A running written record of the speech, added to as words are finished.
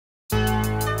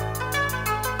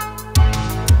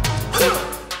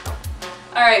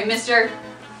Alright, mister.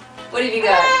 What have you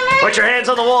got? Put your hands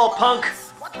on the wall, punk.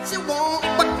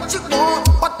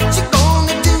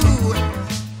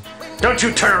 Don't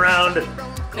you turn around.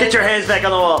 Get your hands back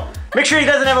on the wall. Make sure he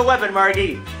doesn't have a weapon,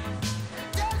 Margie.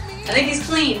 I think he's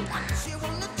clean.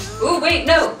 Ooh, wait,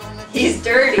 no. He's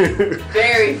dirty.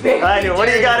 Very, very I know. What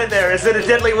do you got in there? Is it a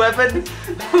deadly weapon?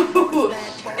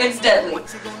 It's deadly.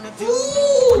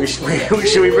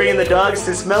 Should we bring in the dogs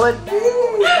to smell it?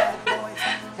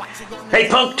 Hey,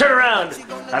 punk, turn around.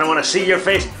 I don't want to see your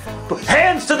face.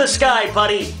 Hands to the sky,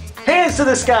 buddy. Hands to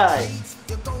the sky.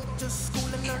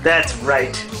 That's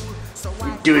right.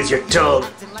 You do as you're told.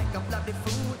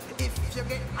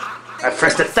 I've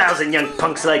pressed 1,000 young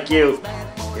punks like you.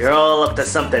 You're all up to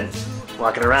something.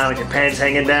 Walking around with your pants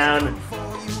hanging down.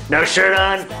 No shirt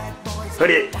on.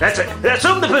 That's it.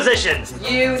 Assume the position.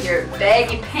 You with your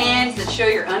baggy pants that show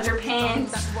your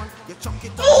underpants.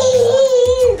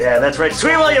 Yeah, that's right.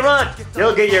 Scream while you run.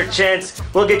 You'll get your chance.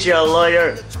 We'll get you a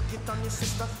lawyer.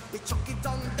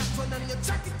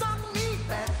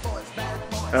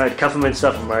 All right, cuff him and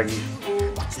stuff him, Margie.